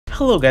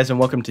Hello guys and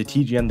welcome to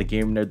TGN the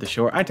Game Nerd, the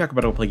show where I talk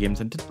about play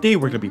games, and today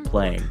we're going to be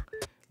playing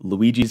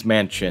Luigi's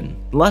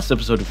Mansion. Last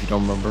episode, if you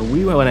don't remember,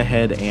 we went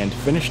ahead and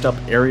finished up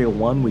Area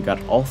 1, we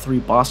got all 3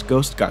 boss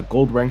ghosts, got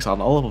gold ranks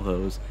on all of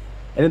those,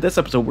 and in this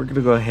episode we're going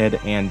to go ahead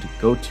and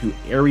go to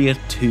Area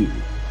 2.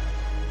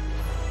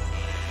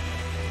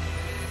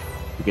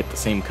 We get the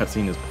same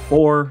cutscene as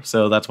before,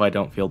 so that's why I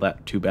don't feel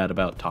that too bad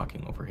about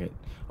talking over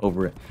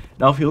it.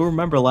 Now if you'll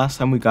remember, last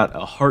time we got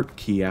a heart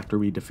key after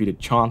we defeated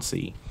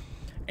Chauncey.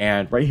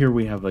 And right here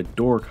we have a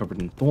door covered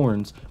in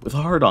thorns with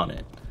a heart on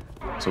it.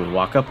 So we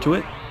walk up to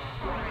it.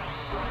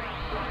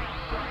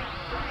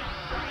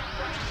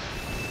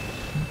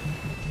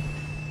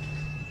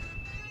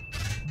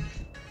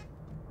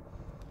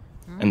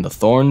 And the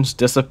thorns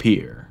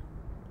disappear.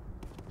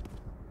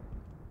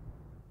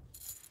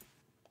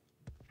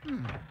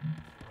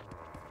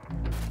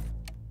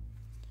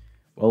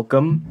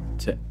 Welcome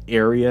to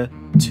Area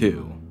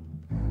 2.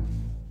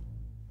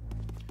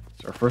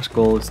 So our first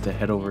goal is to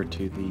head over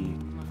to the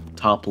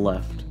top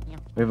left.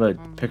 We have a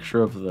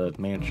picture of the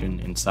mansion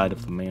inside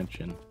of the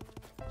mansion.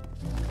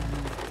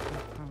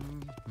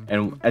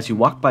 And as you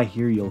walk by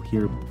here, you'll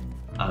hear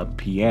a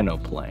piano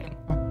playing.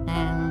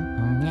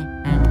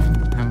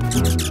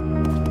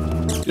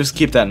 Just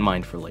keep that in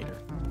mind for later.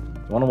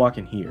 You want to walk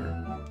in here.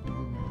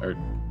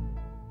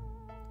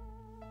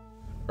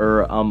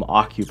 Or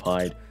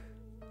occupied.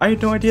 I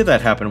had no idea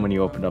that happened when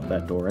you opened up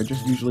that door. I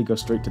just usually go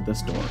straight to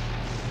this door.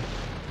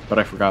 But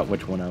I forgot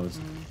which one I was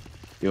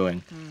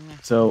doing.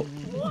 So,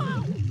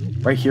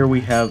 right here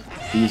we have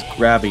these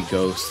grabby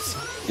ghosts,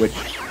 which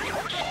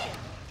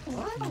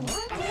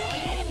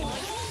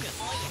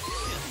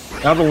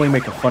not only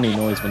make a funny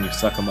noise when you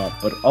suck them up,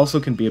 but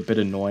also can be a bit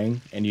annoying,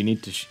 and you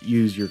need to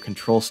use your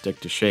control stick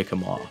to shake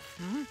them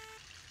off.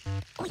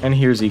 And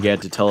here's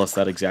Egad to tell us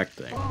that exact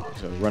thing.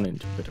 So run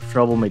into a bit of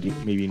trouble, maybe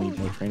you need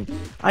more training.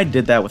 I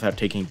did that without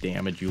taking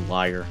damage, you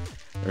liar.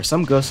 There are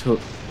some ghosts who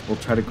will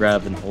try to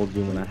grab and hold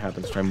you. When that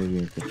happens, try moving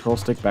your control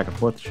stick back and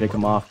forth to shake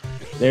them off.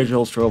 There's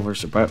your stroller.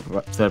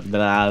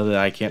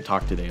 I can't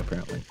talk today,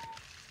 apparently.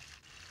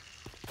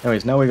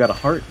 Anyways, now we got a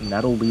heart, and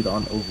that'll lead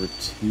on over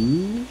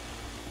to...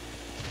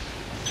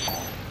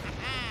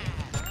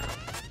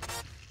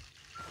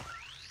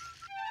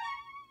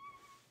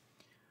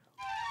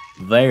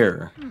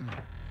 there.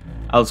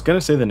 I was gonna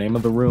say the name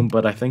of the room,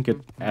 but I think it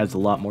adds a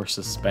lot more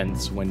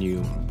suspense when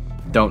you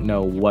don't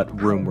know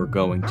what room we're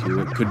going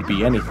to. It could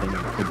be anything.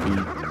 It could be...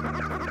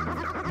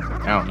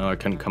 I don't know, I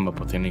couldn't come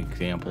up with any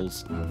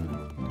examples.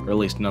 Or at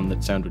least none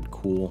that sounded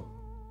cool.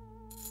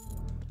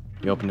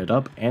 You open it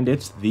up, and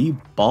it's the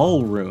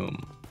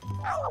ballroom.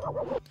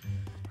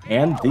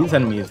 And these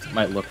enemies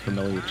might look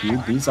familiar to you.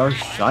 These are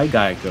Shy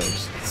Guy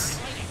ghosts.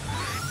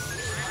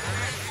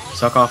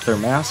 Suck off their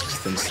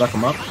masks, then suck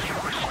them up.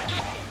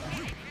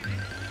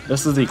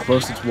 This is the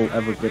closest we'll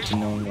ever get to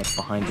knowing what's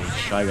behind a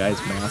Shy Guy's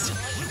mask.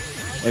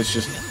 It's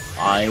just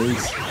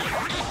eyes.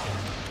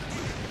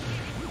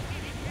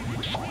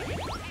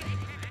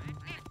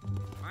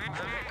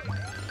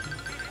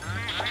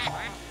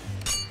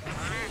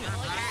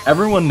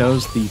 Everyone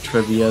knows the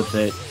trivia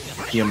that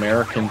the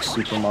American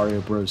Super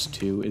Mario Bros.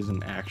 2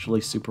 isn't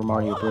actually Super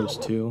Mario Bros.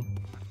 2.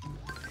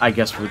 I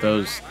guess for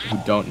those who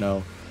don't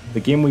know,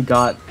 the game we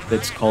got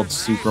that's called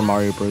Super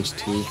Mario Bros.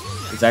 2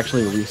 is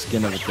actually a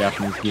reskin of a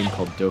Japanese game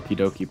called Doki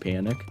Doki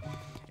Panic.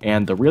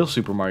 And the real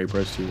Super Mario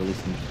Bros. 2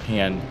 released in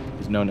Japan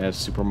is known as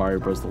Super Mario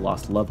Bros. The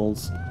Lost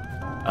Levels.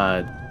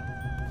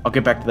 I'll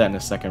get back to that in a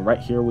second. Right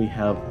here we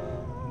have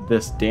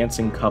this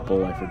dancing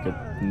couple, I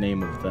forget the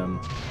name of them.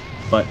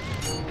 But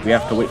we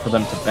have to wait for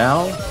them to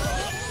bow.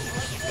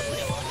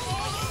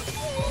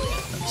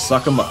 And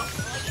suck them up.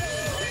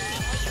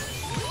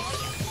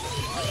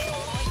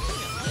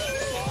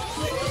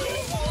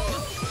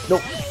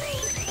 Nope.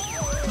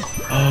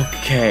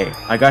 Okay,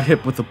 I got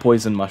hit with the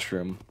poison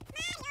mushroom.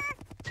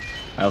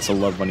 I also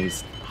love when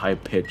he's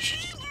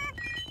high-pitched.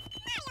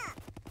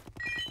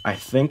 I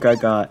think I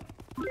got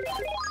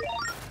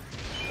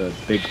the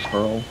big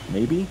pearl,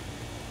 maybe?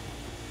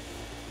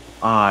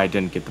 Ah, I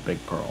didn't get the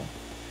big pearl.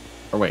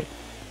 Or wait.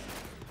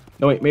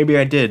 No, wait, maybe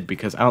I did,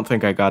 because I don't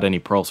think I got any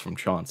pearls from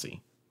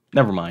Chauncey.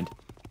 Never mind.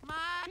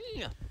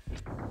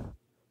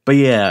 But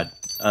yeah,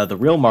 the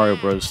real Mario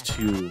Bros.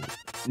 2,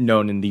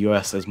 known in the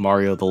US as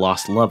Mario the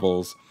Lost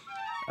Levels,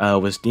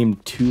 was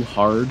deemed too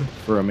hard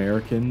for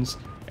Americans,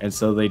 and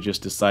so they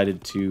just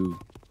decided to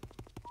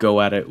go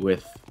at it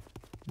with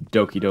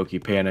Doki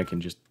Doki Panic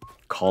and just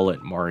call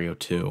it Mario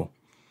 2.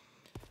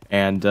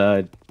 And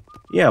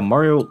yeah,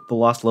 Mario the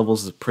Lost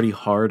Levels is pretty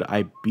hard.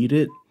 I beat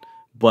it,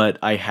 but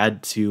I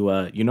had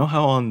to, you know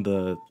how on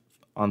the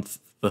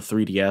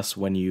 3DS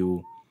when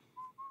you,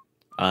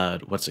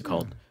 what's it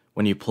called?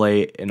 When you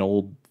play an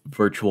old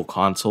virtual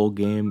console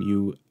game,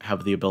 you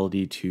have the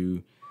ability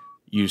to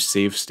use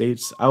save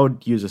states. I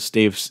would use a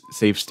save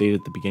state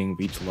at the beginning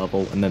of each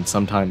level, and then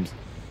sometimes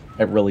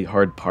at really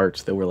hard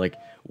parts that were like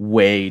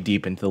way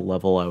deep into the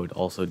level, I would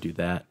also do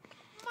that.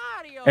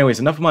 Anyways,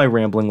 enough of my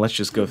rambling, let's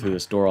just go through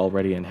this door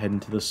already and head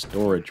into the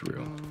storage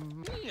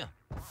room.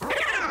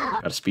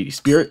 Got a speedy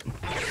spirit.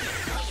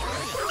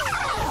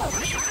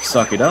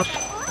 suck it up,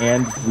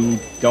 and we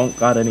don't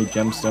got any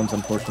gemstones,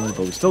 unfortunately,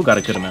 but we still got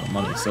a good amount of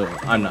money, so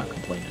I'm not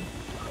complaining.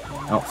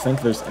 I don't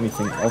think there's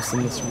anything else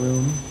in this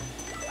room.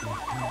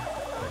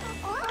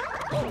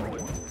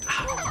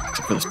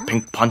 Except for this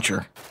pink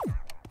puncher.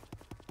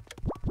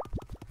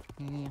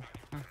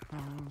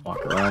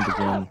 Walk around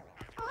again.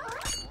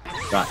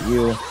 Got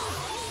you.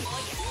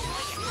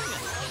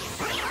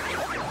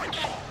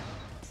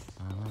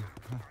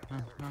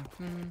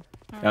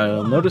 Now,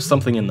 you'll notice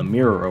something in the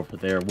mirror over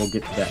there. We'll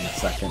get to that in a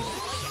second.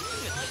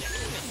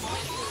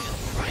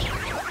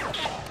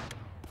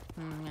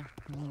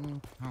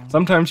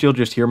 Sometimes you'll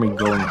just hear me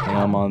going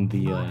ham on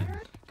the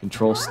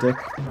control stick.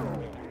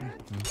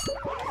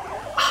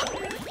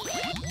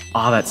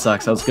 Ah, that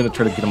sucks. I was gonna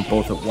try to get them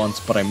both at once,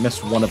 but I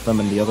missed one of them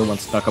and the other one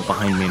snuck up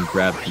behind me and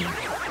grabbed me.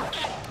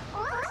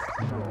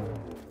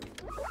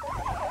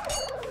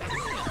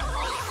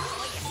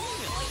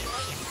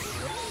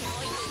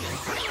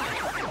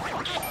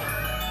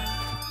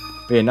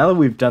 But yeah, now that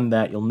we've done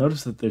that, you'll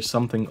notice that there's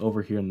something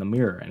over here in the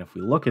mirror, and if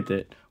we look at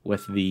it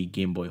with the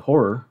Game Boy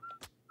Horror,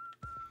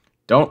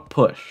 don't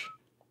push.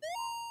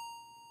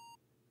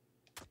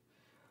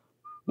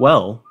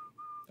 Well,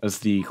 as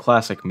the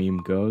classic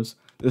meme goes,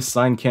 this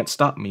sign can't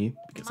stop me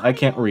because I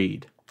can't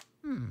read.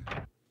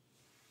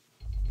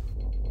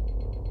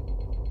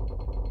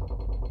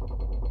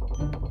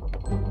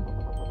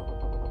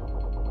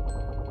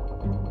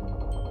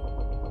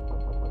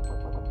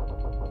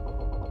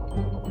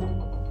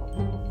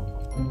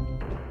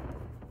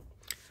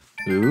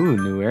 Ooh,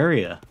 new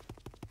area.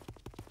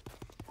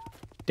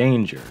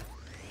 Danger.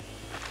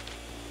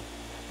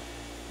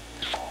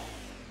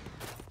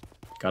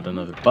 Got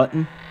another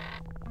button.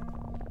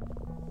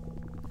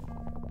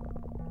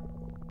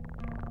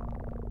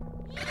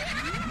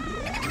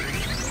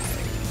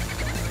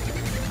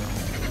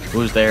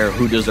 Who's there?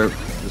 Who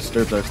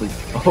disturbs our sleep?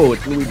 Oh,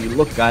 it's Luigi.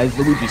 Look, guys,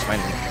 Luigi's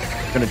finally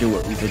gonna do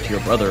what we did to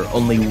your brother,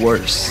 only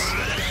worse.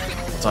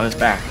 It's on his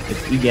back.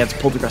 It's Egad's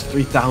Poltergeist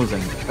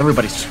 3000.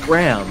 Everybody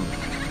scram!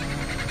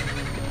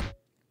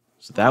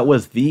 So that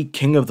was the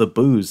king of the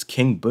boos,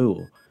 King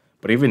Boo.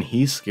 But even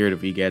he's scared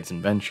of Egad's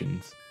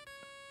inventions.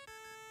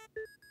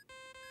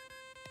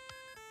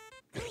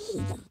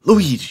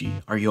 Luigi,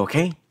 are you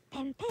okay?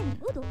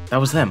 That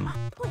was them.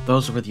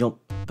 Those are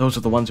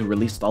the ones who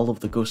released all of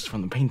the ghosts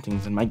from the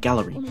paintings in my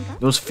gallery.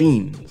 Those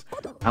fiends.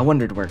 I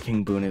wondered where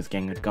King Boo and his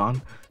gang had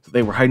gone, so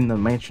they were hiding in the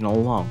mansion all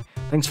along.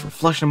 Thanks for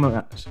flushing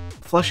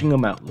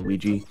them out,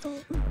 Luigi.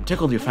 I'm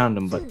tickled you found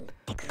them, but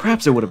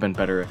perhaps it would have been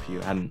better if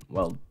you hadn't,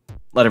 well,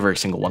 let every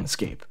single one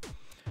escape.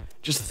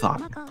 Just a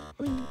thought.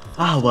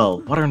 Ah,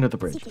 well, water under the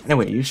bridge.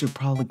 Anyway, you should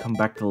probably come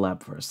back to the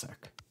lab for a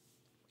sec.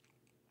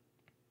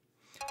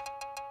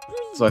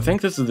 So I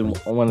think this is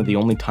one of the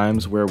only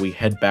times where we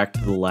head back to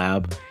the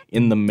lab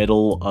in the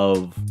middle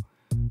of,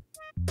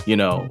 you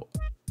know,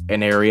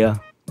 an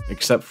area.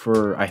 Except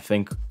for, I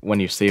think,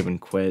 when you save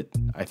and quit.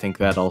 I think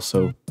that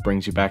also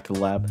brings you back to the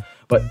lab.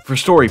 But for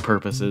story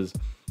purposes,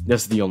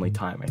 this is the only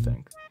time, I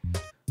think.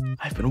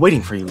 I've been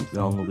waiting for you,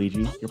 young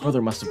Luigi. Your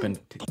brother must have been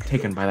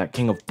taken by that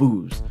king of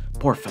booze.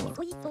 Poor fellow.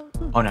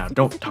 Oh, now,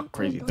 don't talk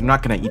crazy. They're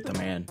not gonna eat the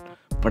man.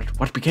 But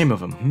what became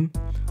of him,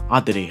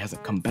 Odd that he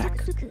hasn't come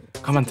back.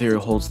 Common theory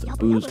holds that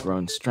boos grow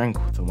in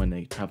strength when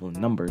they travel in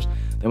numbers.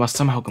 They must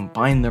somehow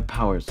combine their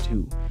powers,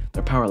 too.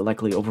 Their power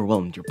likely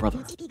overwhelmed your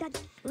brother.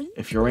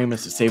 If your aim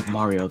is to save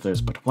Mario,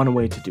 there's but one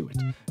way to do it.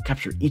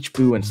 Capture each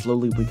boo and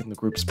slowly weaken the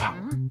group's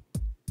power.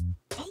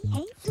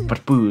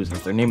 But boos,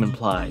 as their name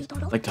implies,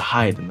 like to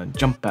hide and then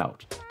jump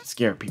out to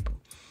scare people.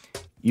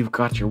 You've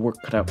got your work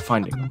cut out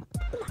finding them.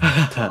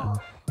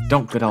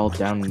 Don't get all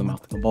down in the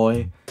mouth,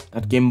 boy.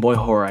 That Game Boy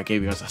Horror I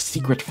gave you has a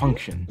secret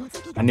function.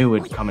 I knew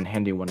it'd come in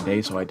handy one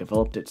day, so I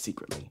developed it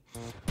secretly.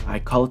 I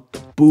call it the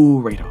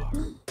Boo Radar.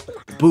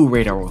 The Boo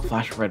Radar will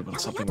flash red when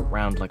something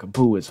around like a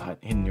boo is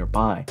hidden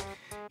nearby.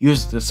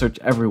 Use it to search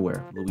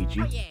everywhere,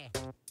 Luigi.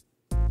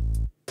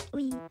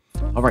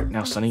 Alright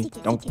now, Sonny,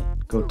 don't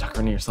go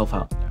tuckering yourself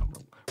out now.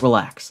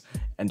 Relax,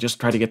 and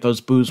just try to get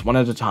those boos one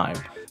at a time.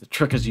 The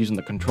trick is using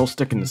the control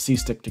stick and the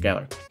C-stick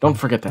together. Don't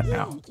forget that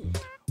now.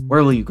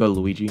 Where will you go,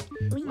 Luigi?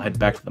 We'll head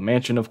back to the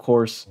mansion, of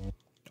course.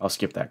 I'll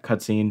skip that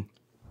cutscene.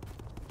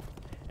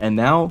 And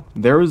now,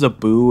 there is a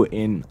boo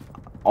in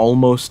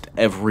almost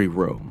every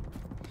room.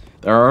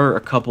 There are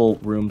a couple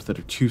rooms that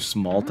are too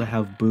small to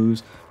have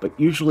boos, but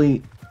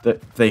usually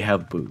they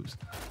have boos.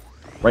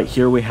 Right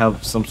here we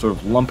have some sort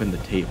of lump in the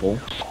table.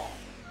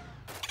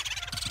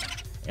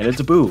 And it's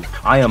a boo.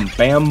 I am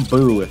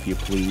Bamboo, if you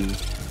please.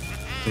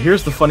 So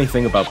here's the funny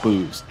thing about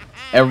boos.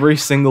 Every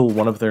single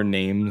one of their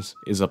names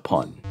is a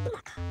pun.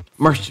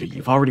 Mercy,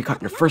 you've already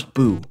caught your first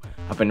boo.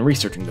 I've been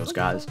researching those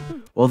guys.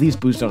 Well, these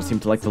boos don't seem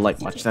to like the light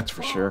much, that's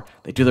for sure.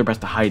 They do their best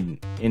to hide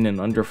in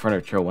and under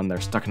furniture when they're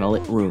stuck in a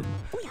lit room.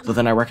 So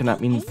then I reckon that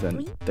means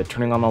then that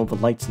turning on all the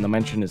lights in the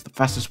mansion is the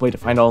fastest way to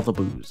find all the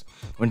boos.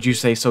 Wouldn't you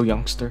say so,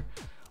 youngster?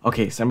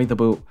 Okay, send me the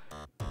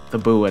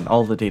boo and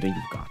all the data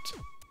you've got.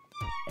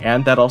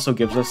 And that also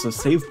gives us a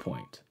save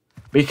point.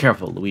 Be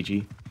careful,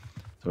 Luigi.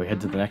 So we head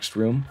to the next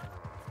room.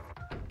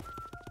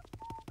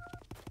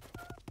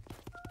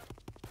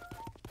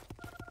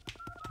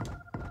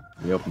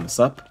 We open this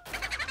up.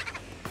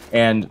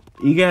 And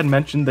Egad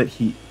mentioned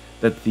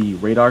that the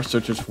radar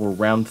searches for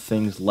round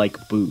things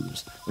like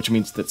boos, which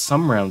means that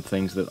some round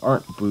things that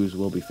aren't boos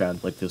will be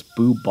found, like this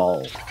boo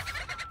ball.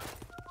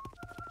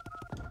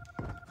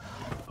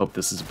 Hope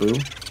this is boo.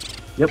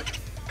 Yep.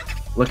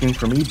 Looking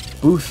for me,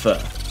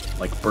 Bootha,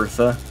 like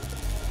Bertha.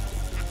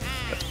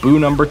 That's boo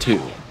number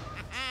 2.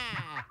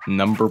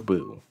 Number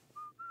boo.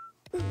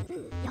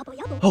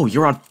 Oh,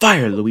 you're on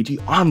fire, Luigi!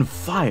 On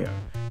fire!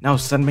 Now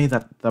send me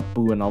that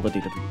boo and all the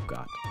data you've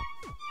got.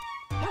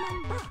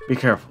 Be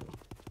careful.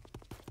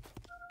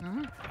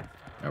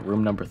 Now,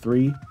 room number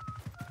 3.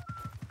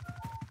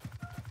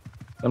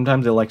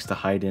 Sometimes it likes to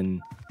hide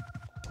in...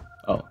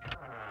 Oh.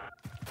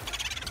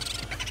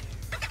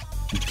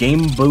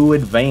 Game Boy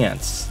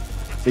Advance.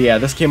 So yeah,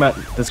 this game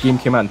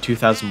came out in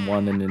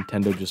 2001, and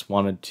Nintendo just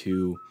wanted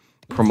to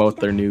promote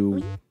their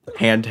new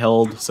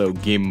handheld, so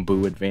Game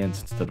Boy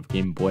Advance instead of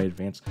Game Boy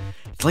Advance.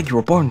 It's like you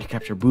were born to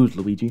capture boos,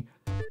 Luigi.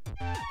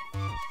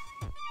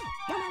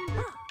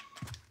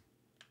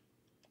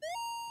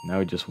 Now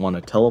we just want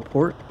to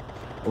teleport.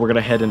 We're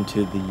gonna head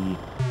into the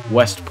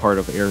west part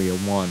of Area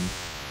 1.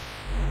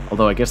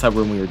 Although I guess that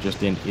room we were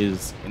just in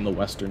is in the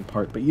western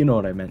part, but you know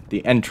what I meant.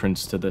 The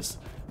entrance to this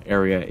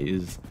area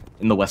is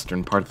in the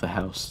western part of the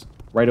house.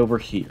 Right over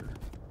here.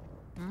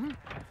 We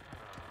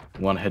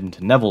want to head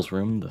into Neville's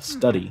room, the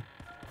study.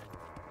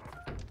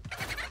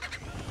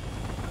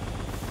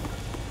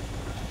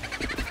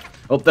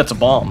 Oh, that's a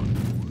bomb.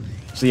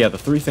 So yeah, the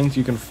 3 things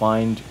you can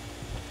find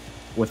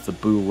with the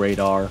boo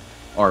radar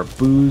are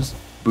boos,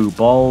 boo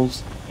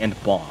balls, and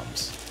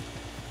bombs.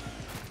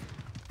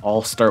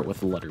 All start with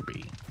the letter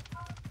B.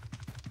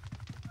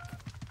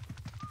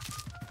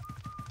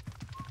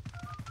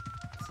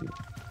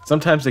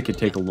 Sometimes it could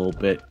take a little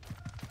bit,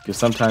 because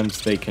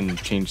sometimes they can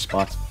change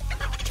spots.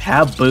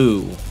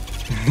 Taboo!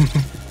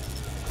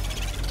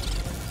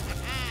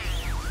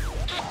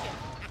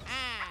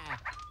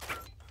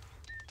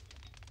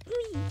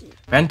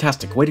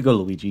 Fantastic, way to go,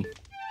 Luigi.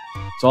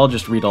 So I'll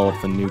just read all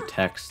of the new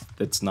text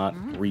that's not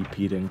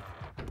repeating.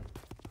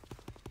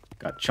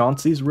 Got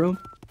Chauncey's room?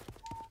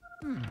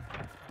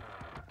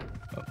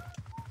 Oh.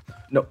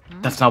 No,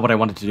 that's not what I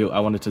wanted to do. I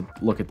wanted to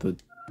look at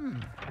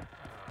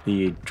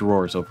the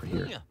drawers over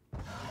here.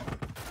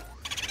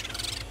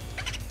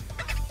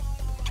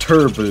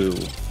 Turbo.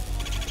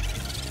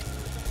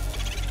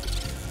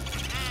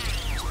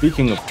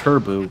 Speaking of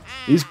turbo,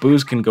 these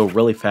boos can go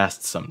really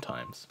fast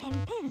sometimes.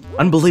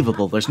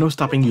 Unbelievable, there's no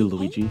stopping you,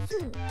 Luigi.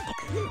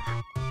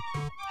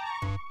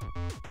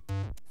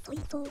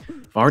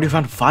 I've already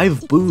found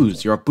 5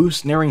 boos. You're a boo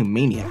snaring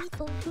maniac.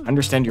 I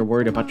understand you're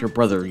worried about your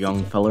brother,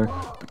 young feller,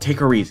 but take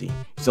her easy. You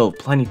still have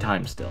plenty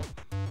time still.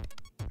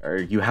 Or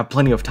you have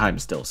plenty of time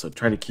still, so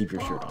try to keep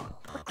your shirt on.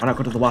 Why not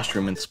go to the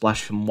washroom and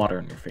splash some water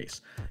on your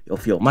face? You'll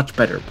feel much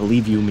better,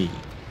 believe you me.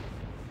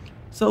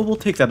 So we'll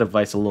take that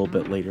advice a little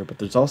bit later, but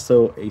there's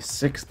also a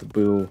 6th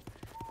boo,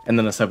 and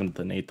then a 7th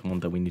and 8th one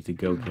that we need to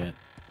go get.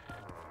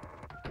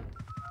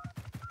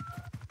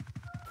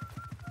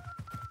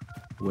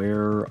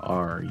 Where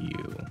are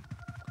you?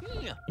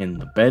 In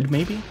the bed,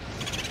 maybe?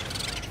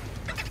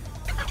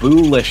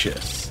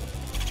 Boolicious.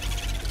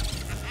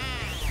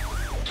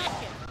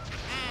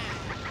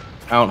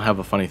 I don't have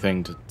a funny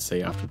thing to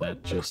say after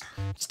that, just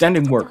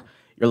standing work.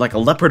 You're like a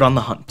leopard on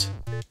the hunt.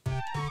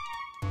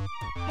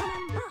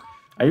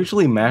 I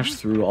usually mash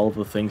through all of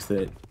the things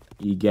that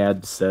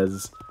EGAD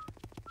says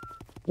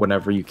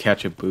whenever you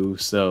catch a boo,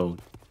 so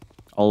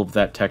all of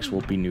that text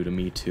will be new to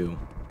me too.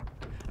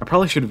 I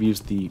probably should have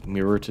used the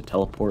mirror to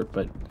teleport,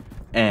 but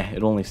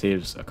it only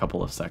saves a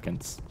couple of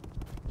seconds.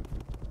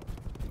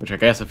 Which I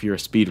guess if you're a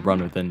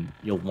speedrunner, then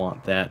you'll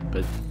want that,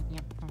 but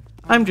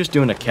I'm just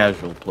doing a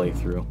casual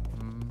playthrough.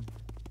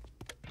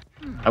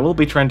 I will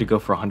be trying to go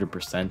for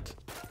 100%.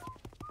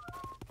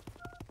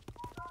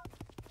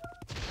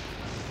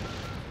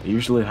 They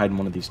usually hide in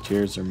one of these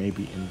chairs or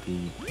maybe in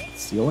the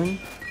ceiling.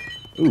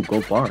 Ooh,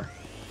 gold bar.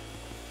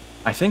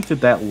 I think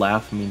that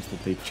laugh means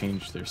that they've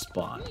changed their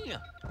spot.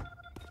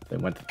 They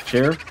went to the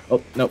chair.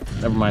 Oh, no,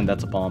 never mind,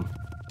 that's a bomb.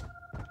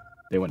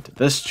 They went to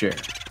this chair.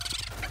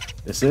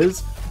 This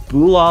is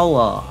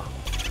Boolala.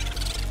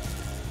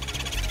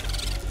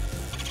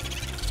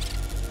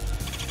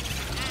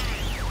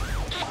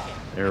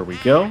 There we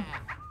go.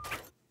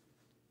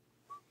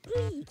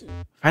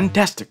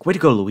 Fantastic! Way to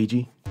go,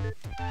 Luigi!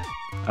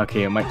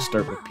 Okay, I might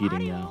start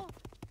repeating now.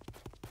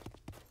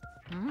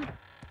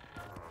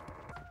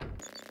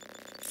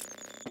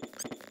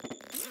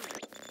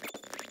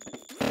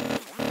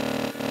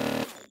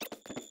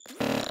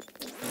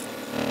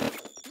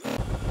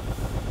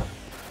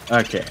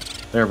 Okay,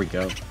 there we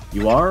go.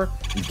 You are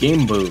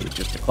Game Boo,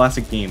 just a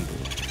classic Game Boo.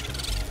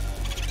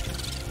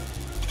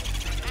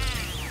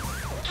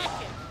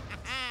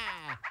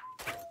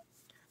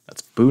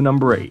 That's Boo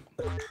number 8.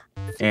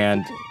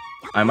 And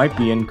I might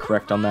be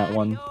incorrect on that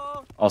one.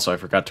 Also, I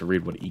forgot to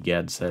read what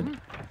EGAD said.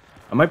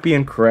 I might be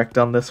incorrect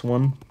on this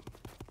one,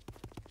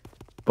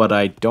 but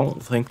I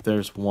don't think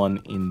there's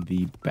one in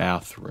the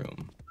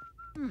bathroom.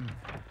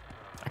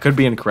 I Could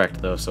be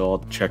incorrect though, so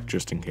I'll check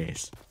just in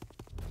case.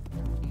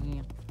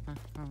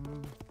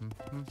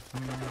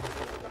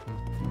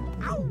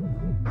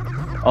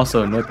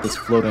 Also, note this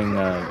floating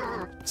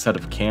set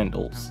of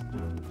candles.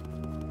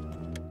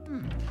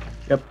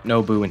 Yep,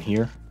 no boo in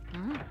here.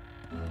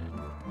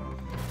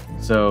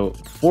 So,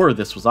 before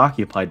this was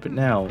occupied, but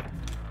now...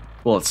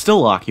 Well, it's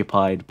still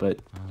occupied, but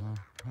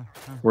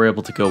we're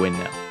able to go in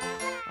now.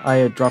 I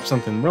had dropped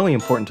something really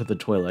important to the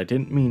toilet. I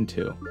didn't mean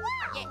to.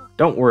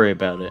 Don't worry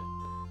about it.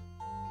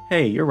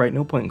 Hey, you're right.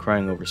 No point in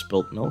crying over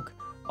spilt milk.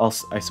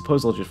 I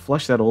suppose I'll just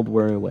flush that old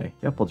worry away.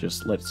 Yep, I'll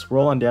just let it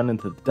swirl on down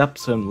into the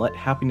depths and let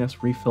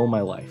happiness refill my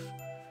life.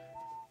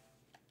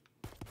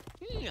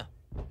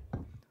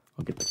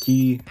 I'll get the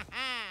key.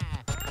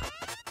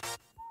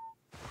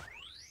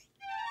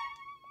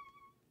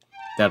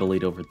 That'll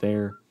lead over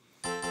there.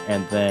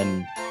 And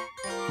then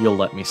you'll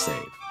let me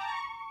save.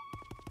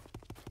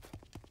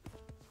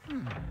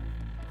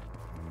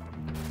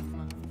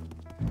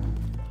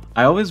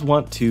 I always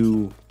want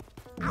to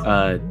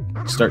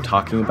start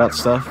talking about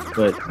stuff,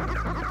 but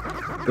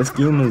this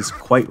game is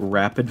quite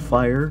rapid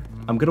fire.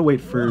 I'm gonna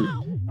wait for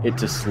it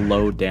to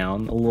slow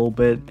down a little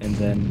bit, and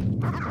then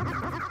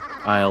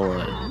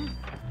I'll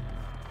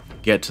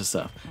get to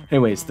stuff.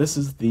 Anyways, this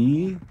is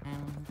the,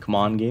 come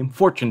on game,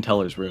 Fortune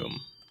Teller's Room.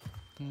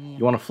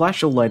 You want to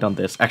flash a light on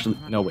this? Actually,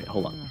 no, wait,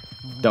 hold on.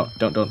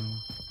 Don't.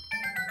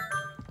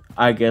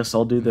 I guess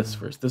I'll do this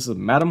first. This is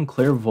Madame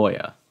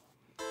Clairvoyant.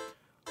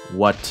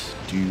 What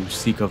do you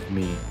seek of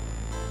me?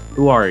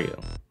 Who are you?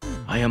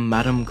 I am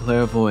Madame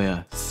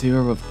Clairvoyant, seer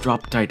of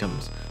dropped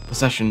items,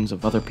 possessions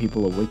of other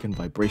people awaken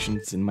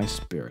vibrations in my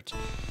spirit.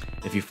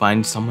 If you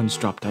find someone's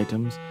dropped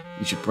items,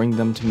 you should bring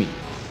them to me.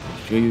 I'll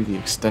show you the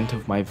extent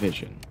of my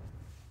vision.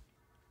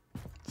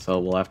 So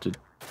we'll have to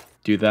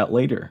do that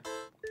later.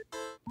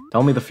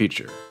 Tell me the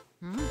future.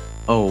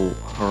 Oh,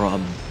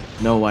 Haram.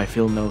 No, I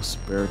feel no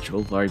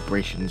spiritual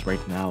vibrations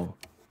right now.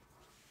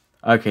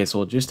 Okay, so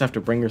we'll just have to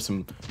bring her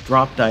some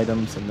dropped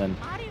items, and then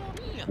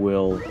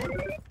we'll...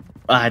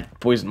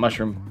 poison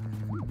mushroom.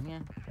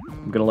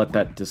 I'm gonna let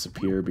that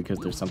disappear because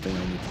there's something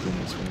I need to do in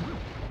this room.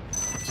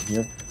 What's in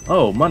here?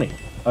 Oh, money.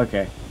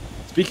 Okay.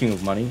 Speaking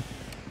of money,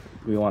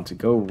 we want to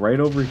go right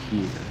over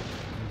here.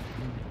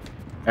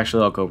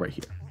 Actually, I'll go right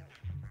here.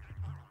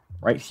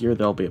 Right here,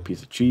 there'll be a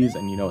piece of cheese,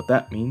 and you know what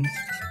that means.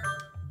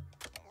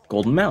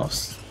 Golden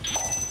mouse.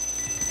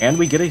 And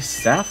we get a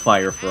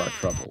sapphire for our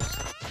troubles.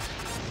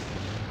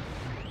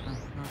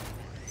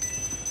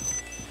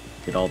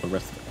 Get all the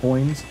rest of the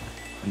coins.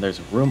 And there's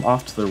a room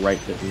off to the right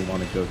that we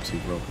want to go to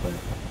real quick.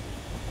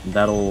 And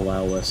that'll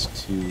allow us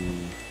to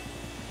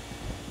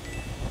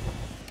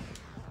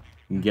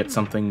get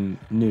something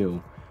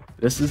new.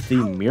 This is the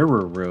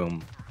mirror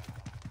room.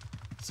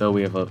 So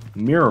we have a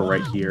mirror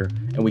right here,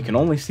 and we can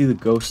only see the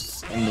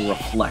ghosts in the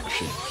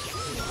reflection.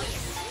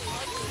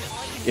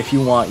 If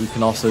you want, you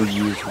can also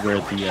use where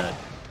the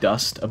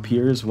dust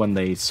appears when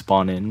they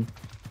spawn in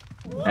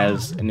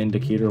as an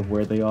indicator of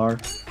where they are.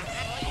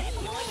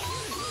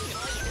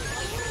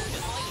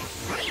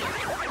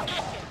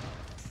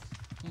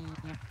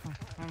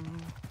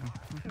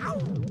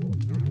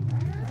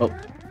 Oh,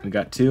 we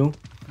got two.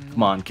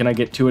 Come on, can I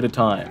get two at a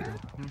time?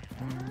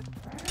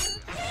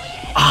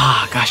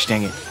 Ah, gosh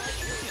dang it.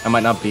 I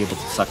might not be able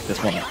to suck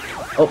this one up.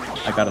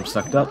 Oh, I got him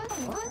sucked up.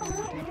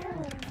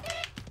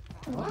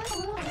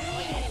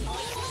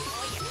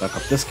 Suck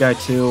up this guy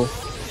too.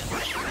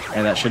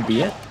 And that should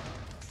be it.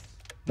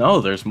 No,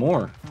 there's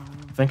more.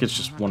 I think it's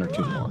just one or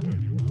two more.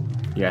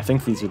 Yeah, I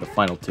think these are the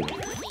final two.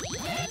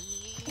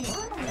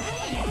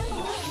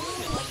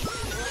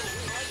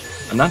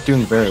 I'm not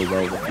doing very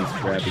well with these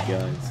grabby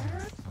guys.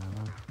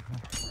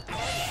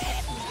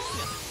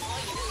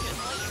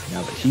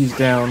 Now that he's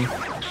down,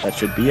 that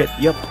should be it.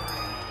 Yep.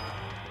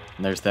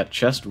 And there's that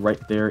chest right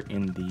there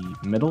in the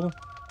middle.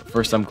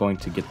 First, I'm going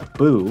to get the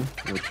boo,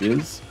 which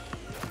is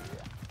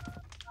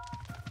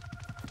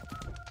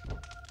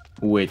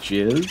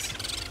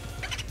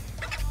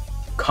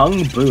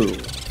Kung Boo.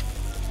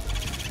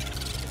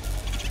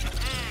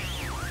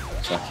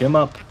 Suck him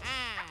up.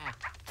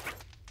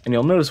 And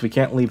you'll notice we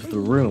can't leave the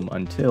room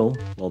until...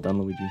 Well done,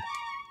 Luigi.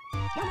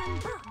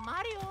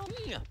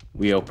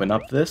 We open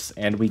up this,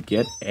 and we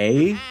get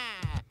a...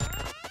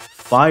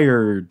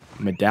 fire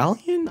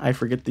medallion? I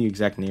forget the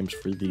exact names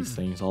for these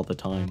things all the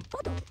time.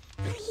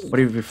 What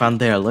have you found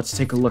there? Let's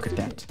take a look at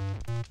that.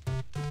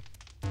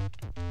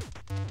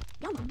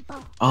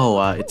 Oh,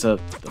 it's a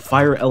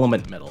fire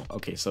element medal.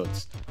 Okay, so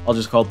I'll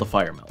just call it the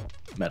fire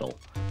medal.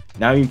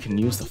 Now you can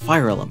use the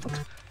fire element.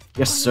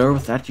 Yes, sir,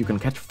 with that you can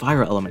catch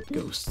fire element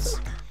ghosts.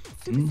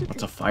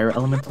 What's a fire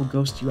elemental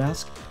ghost, you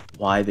ask?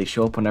 Why, they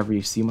show up whenever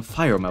you see them with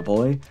fire, my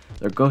boy.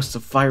 They're ghosts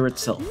of fire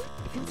itself.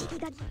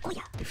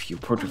 If you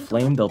approach a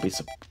flame, they'll be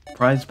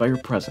surprised by your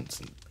presence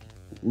and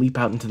leap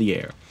out into the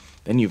air.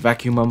 Then you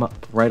vacuum them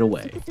up right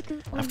away.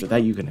 After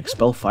that, you can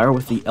expel fire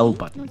with the L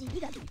button.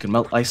 You can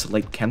melt ice,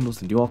 light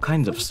candles, and do all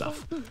kinds of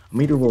stuff. A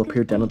meter will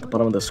appear down at the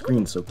bottom of the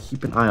screen, so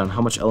keep an eye on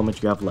how much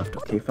element you have left,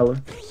 okay,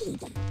 fella?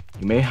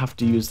 You may have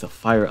to use the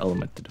fire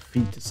element to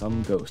defeat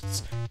some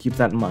ghosts. Keep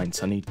that in mind,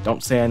 Sonny.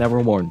 Don't say I never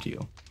warned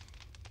you.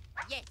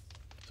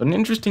 So an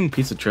interesting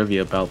piece of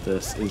trivia about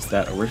this is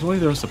that originally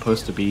there was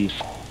supposed to be,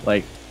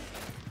 like,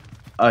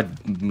 a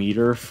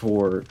meter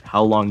for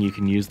how long you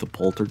can use the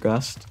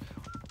poltergust.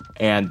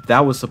 And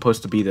that was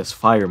supposed to be this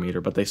fire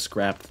meter, but they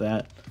scrapped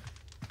that.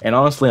 And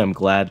honestly, I'm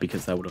glad,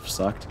 because that would have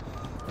sucked.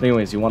 But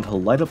anyways, you want to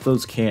light up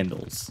those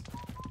candles.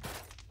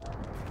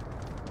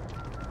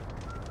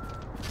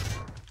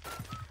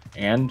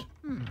 And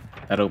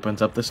that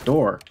opens up this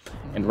door.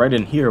 And right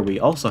in here, we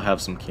also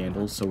have some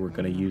candles, so we're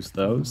going to use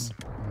those.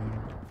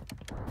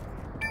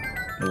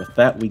 And with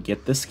that, we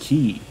get this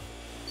key.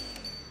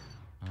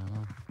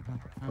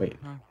 Wait.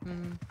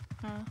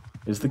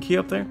 Is the key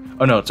up there?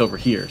 Oh no, it's over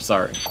here,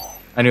 sorry.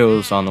 I knew it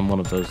was on one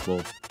of those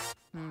little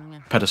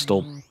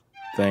pedestal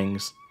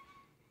things.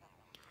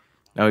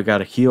 Now we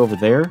got a key over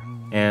there,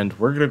 and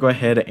we're gonna go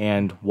ahead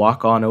and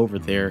walk on over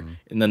there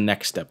in the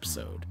next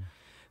episode.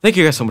 Thank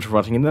you guys so much for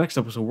watching. In the next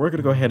episode, we're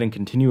gonna go ahead and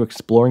continue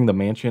exploring the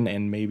mansion,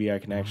 and maybe I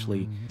can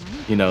actually,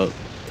 you know,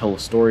 tell a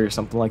story or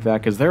something like that,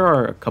 because there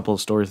are a couple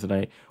of stories that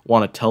I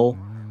want to tell.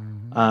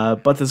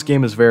 But this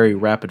game is very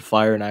rapid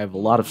fire, and I have a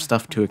lot of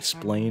stuff to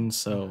explain,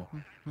 so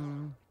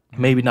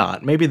maybe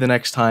not. Maybe the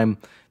next time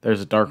there's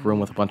a dark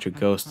room with a bunch of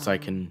ghosts, I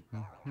can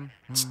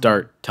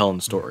start telling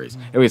stories.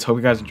 Anyways, hope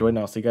you guys enjoyed, and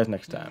I'll see you guys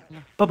next time.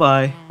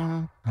 Bye-bye.